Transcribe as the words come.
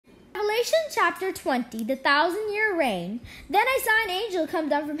Revelation chapter 20, the 1,000-year reign. Then I saw an angel come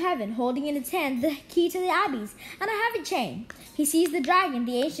down from heaven, holding in his hand the key to the Abyss and a heavy chain. He seized the dragon,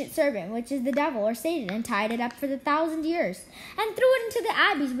 the ancient serpent, which is the devil or Satan, and tied it up for 1,000 years, and threw it into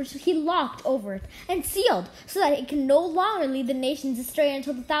the Abyss, which he locked over it and sealed, so that it can no longer lead the nations astray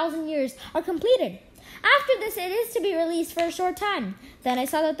until the 1,000 years are completed. After this, it is to be released for a short time. Then I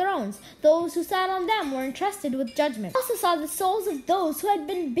saw the thrones. Those who sat on them were entrusted with judgment. I also saw the souls of those who had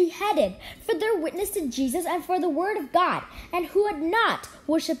been beheaded for their witness to Jesus and for the word of God, and who had not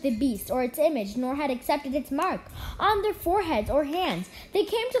worshipped the beast or its image, nor had accepted its mark on their foreheads or hands. They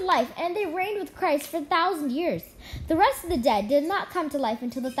came to life, and they reigned with Christ for 1,000 years. The rest of the dead did not come to life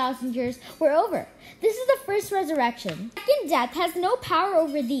until the 1,000 years were over. This is the first resurrection. Second death has no power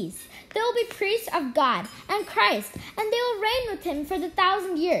over these. They will be priests of God and Christ, and they will reign with him for the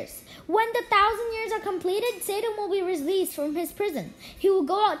 1,000 years. When the 1,000 years are completed, Satan will be released from his prison. He will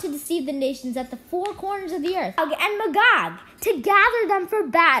go out to deceive the nations at the four corners of the earth, and Magog, to gather them for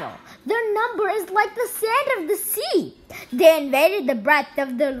battle. Their number is like the sand of the sea. They invaded the breadth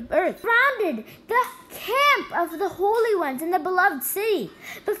of the earth, surrounded the camp of the holy ones in the beloved city.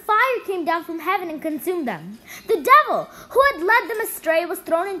 The fire came down from heaven and consumed them. The devil, who had led them astray, was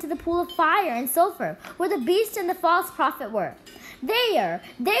thrown into the pool of fire and sulfur, where the beast and the false prophet were. There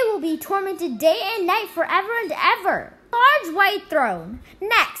they will be tormented day and night forever and ever. Large white throne.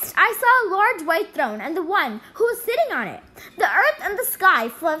 Next, I saw a large white throne and the one who was sitting on it. The earth and the sky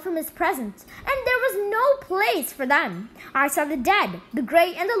fled from his presence, and there was no place for them. I saw the dead, the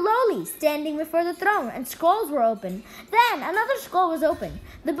great and the lowly, standing before the throne, and scrolls were opened. Then another scroll was opened,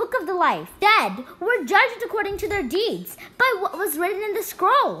 the book of the life. Dead were judged according to their deeds, by what was written in the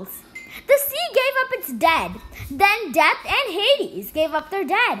scrolls. The sea gave up its dead. Then death and Hades gave up their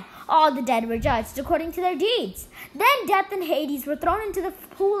dead. All the dead were judged according to their deeds. Then death and Hades were thrown into the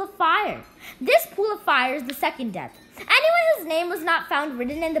pool of fire. This pool of fire is the second death. Anyone whose name was not found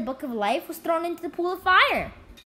written in the book of life was thrown into the pool of fire.